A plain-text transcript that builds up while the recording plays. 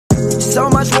So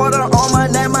much water on my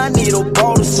neck, my needle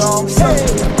bowl of some. So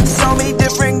many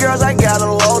different girls, I got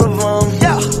a load of them.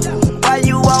 Yeah. Why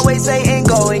you always saying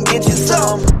go and get you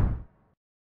some?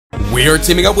 We are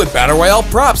teaming up with Battle Royale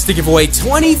Props to give away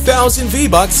 20,000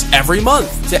 V-Bucks every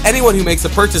month to anyone who makes a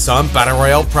purchase on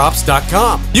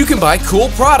BattleRoyaleProps.com. You can buy cool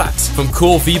products, from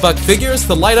cool V-Buck figures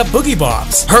to light up boogie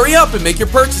bombs. Hurry up and make your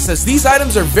purchase, as these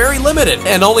items are very limited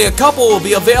and only a couple will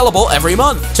be available every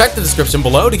month. Check the description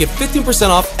below to get 15%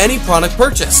 off any product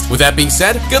purchased. With that being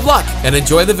said, good luck and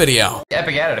enjoy the video.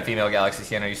 Epic added a female Galaxy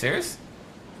skin, are you serious?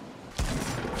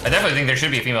 I definitely think there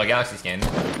should be a female Galaxy skin.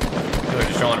 People are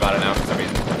just trolling about it now for some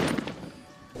reason.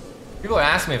 People are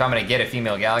asking me if I'm gonna get a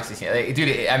female Galaxy skin.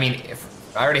 Dude, I mean, if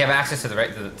I already have access to the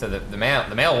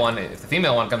male one. If the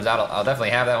female one comes out, I'll definitely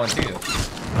have that one too.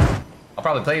 I'll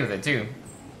probably play with it too.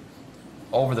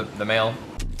 Over the male.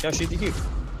 Yo, shoot the cube.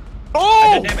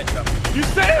 Oh! Damage, You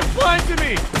said it flying to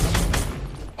me!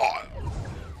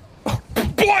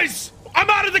 Boys!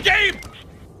 I'm out of the game!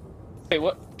 Wait,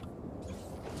 what?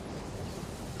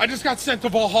 I just got sent to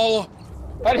Valhalla.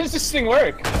 How does this thing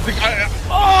work?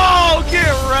 Oh,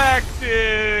 get wrecked,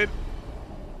 dude!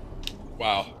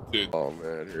 Wow, dude. Oh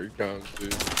man, here he comes,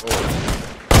 dude.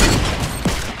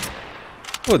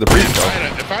 Oh, the breach.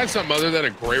 If I had something other than a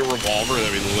great revolver,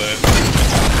 that'd be lit.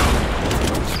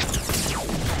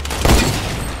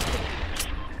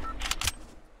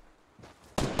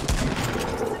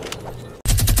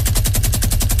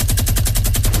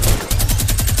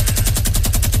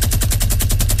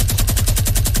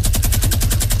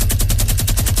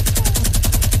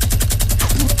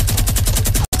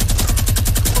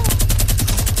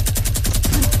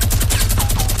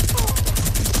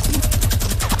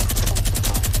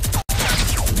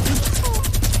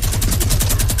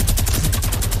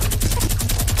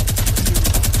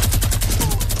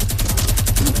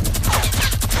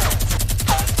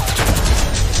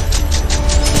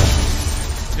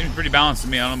 Pretty balanced to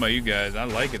me. I don't know about you guys. I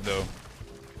like it though.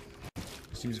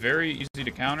 Seems very easy to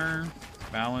counter,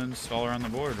 balanced all around the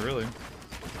board. Really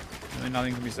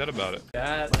nothing can be said about it.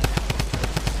 That.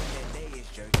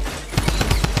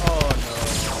 Oh no!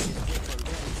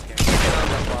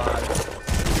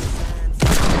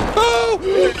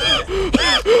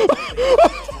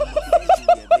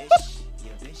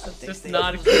 That's just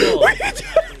not cool.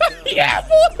 Yeah,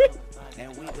 boy!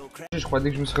 Je crois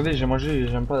dès que je me suis réveillé, j'ai mangé et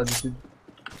j'aime pas d'habitude.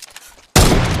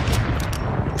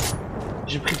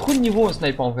 J'ai pris trop de niveau en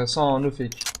sniper en vrai, sans no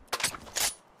fake.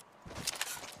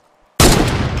 Je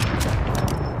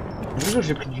vous jure,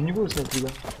 j'ai pris du niveau au sniper, les gars.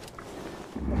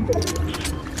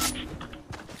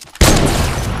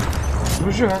 Je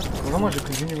vous jure, hein, vraiment j'ai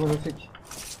pris du niveau no fake.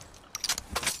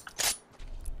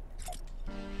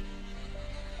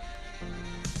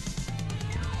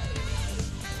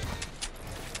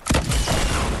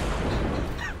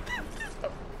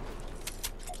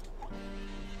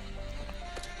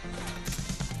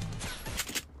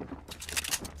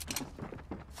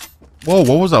 Whoa,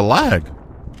 what was that lag?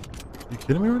 You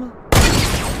kidding me right now?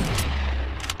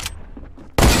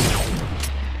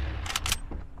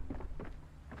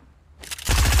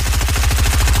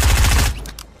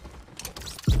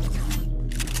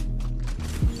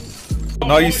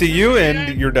 No, you see you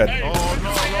and you're dead. Oh no,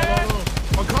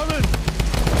 I'm coming!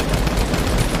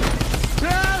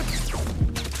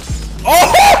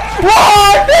 Oh!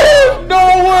 What? Dude! No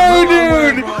way,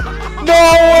 dude! No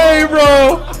way,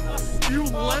 bro! You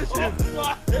legend!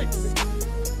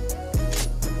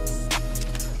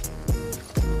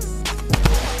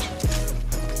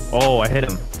 Oh, I hit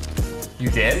him. You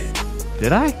did?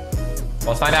 Did I?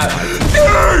 Let's find out.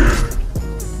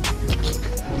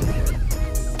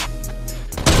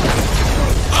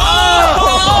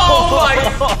 Oh my God!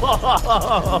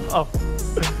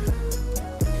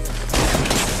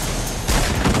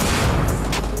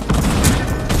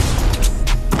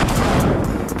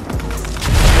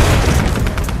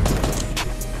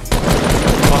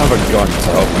 I'll have a gun to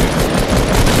help you.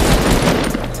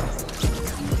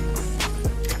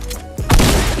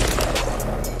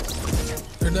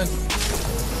 You're done.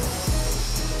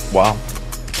 Wow.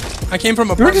 I came from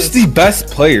You're apartments. just the best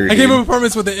player. I came from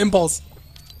apartments with the Impulse.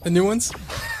 The new ones.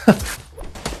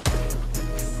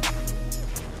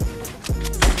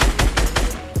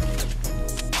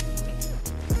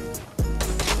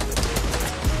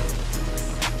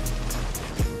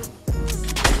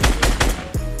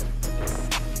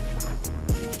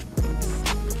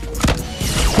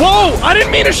 Whoa! I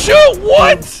didn't mean to shoot!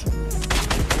 What?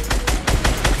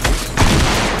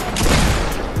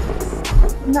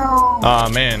 No. Aw,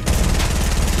 man.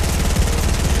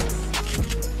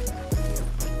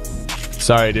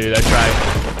 Sorry, dude. I tried.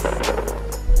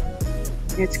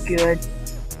 It's good.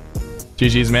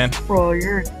 GG's, man. Bro,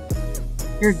 you're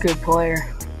a good player.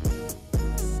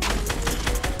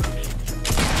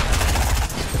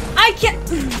 I can't.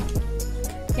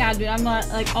 Yeah, dude, I'm not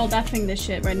like all deafing this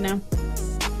shit right now.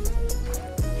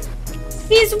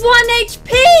 He's 1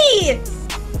 HP!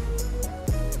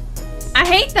 I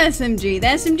hate the SMG. The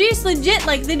SMG is legit.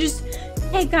 Like, they just.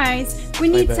 Hey guys, we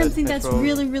need something that's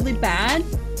really, really bad.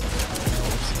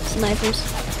 Snipers.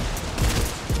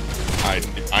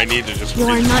 I need to just. You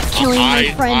are not killing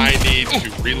my friend. I need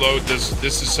to reload this.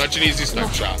 This is such an easy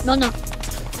snipe shot. No.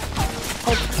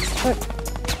 Oh,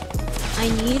 I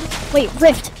need. Wait,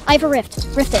 rift. I have a rift.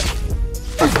 Rift it.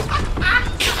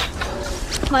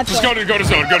 Just go to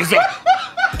zone. Go to zone.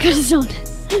 Go to zone.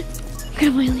 Go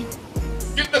to my lane.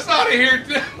 Get this out of here.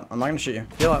 I'm not gonna shoot you.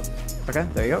 Heal up. Okay,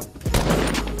 there you go.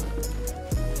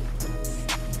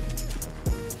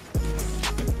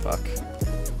 Fuck.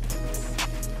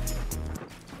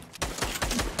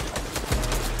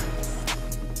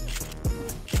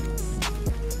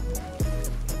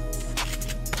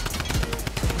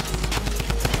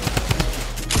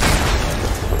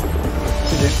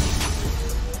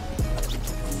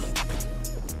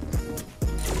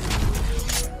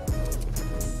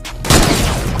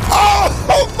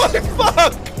 Oh my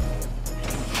fuck!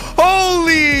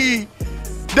 Holy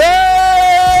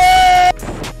damn!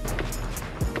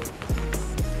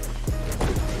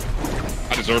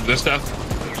 I deserve this death.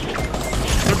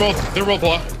 They're both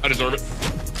low. I deserve it.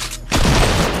 I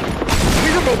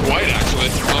think they're both white actually.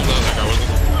 Oh no, that guy wasn't.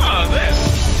 Ah, this.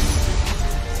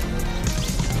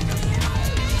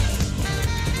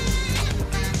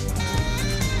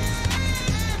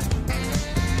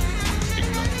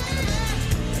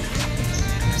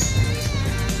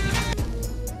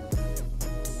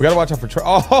 We gotta watch out for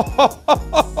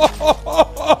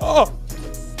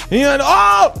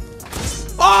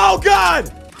oh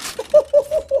god!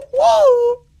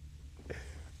 Whoa!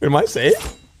 Am I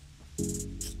safe?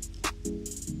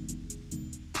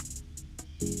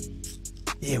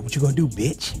 Yeah, what you gonna do,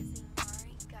 bitch?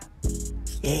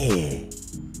 Yeah.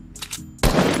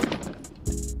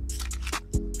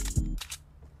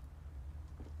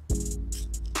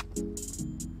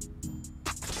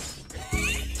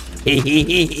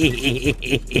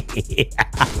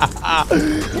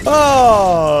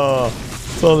 Oh,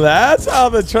 so that's how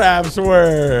the traps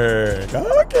work.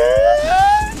 Okay.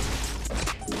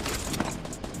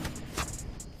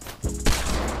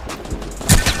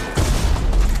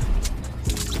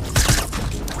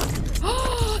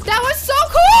 That was so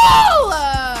cool!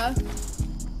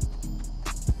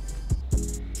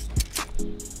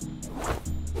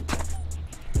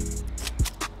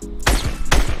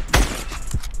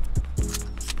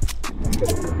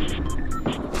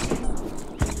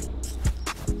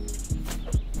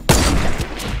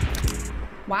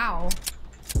 Wow.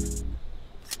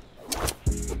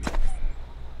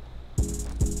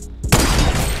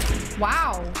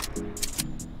 Wow.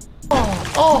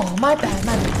 Oh, my bad.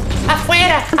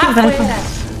 Afuera.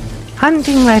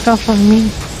 Hunting rifle for me.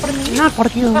 For me? Not for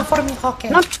you. Not for me, okay.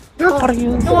 Not for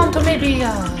you. You want to maybe,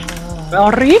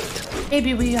 Rift?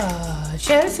 maybe we,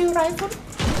 share your rifle?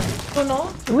 You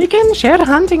know? We can share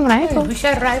hunting rifle. We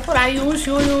share rifle. I use,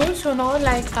 you use, you know,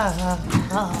 like,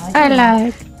 I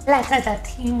like. Like the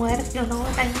teamwork, you know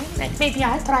what I mean? Like maybe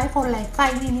I try for like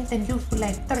 5 minutes and you for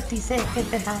like 30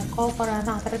 seconds and I go for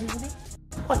another minute.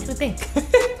 What you think?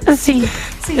 See.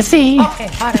 Okay,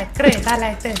 alright, great, I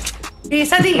like this.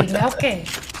 It's a deal, okay.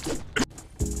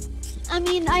 I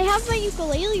mean, I have my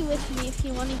ukulele with me if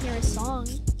you want to hear a song.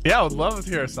 Yeah, I would love to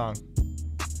hear a song.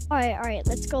 Alright,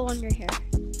 let's go under here.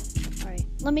 Alright,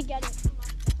 let me get it.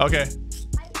 Okay.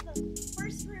 I have the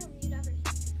first room you'd ever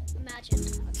imagine.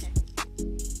 Okay.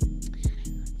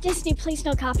 Disney, please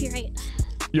no copyright.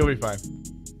 You'll be fine.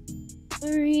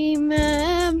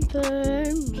 Remember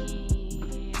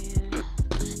me,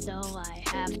 though I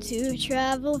have to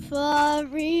travel far.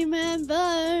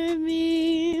 Remember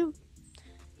me.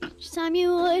 Each time you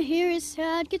will hear a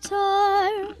sad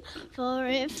guitar, for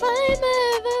if I'm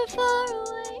ever far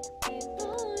away, I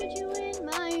put you in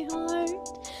my heart.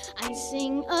 I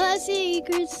sing a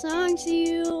secret song to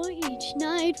you each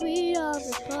night we are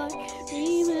apart.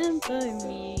 Remember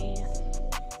me,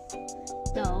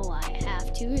 though I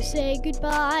have to say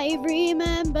goodbye.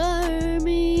 Remember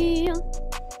me.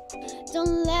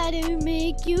 Don't let it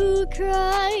make you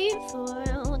cry. For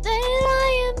all that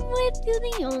I am with you,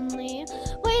 the only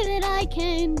way that I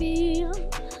can be,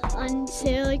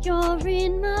 until you're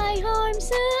in my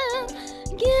arms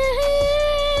again.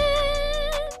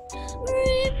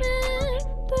 Remember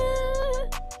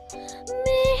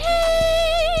me.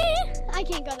 I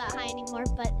can't go that high anymore.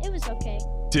 more, but it was okay.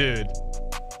 Dude,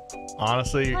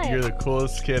 honestly, What? you're the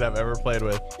coolest kid I've ever played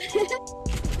with.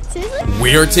 Seriously?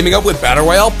 We are teaming up with Battle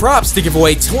Royale Props to give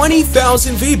away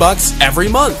 20,000 V-Bucks every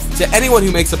month to anyone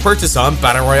who makes a purchase on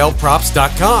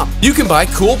BattleRoyaleProps.com. You can buy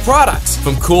cool products,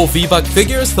 from cool V-Buck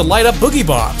figures to light up boogie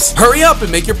bombs. Hurry up and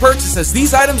make your purchase, as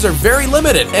these items are very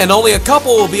limited and only a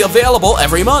couple will be available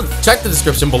every month. Check the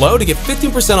description below to get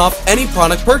 15% off any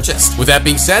product purchased. With that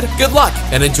being said, good luck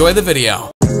and enjoy the video.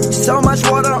 So much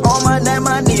water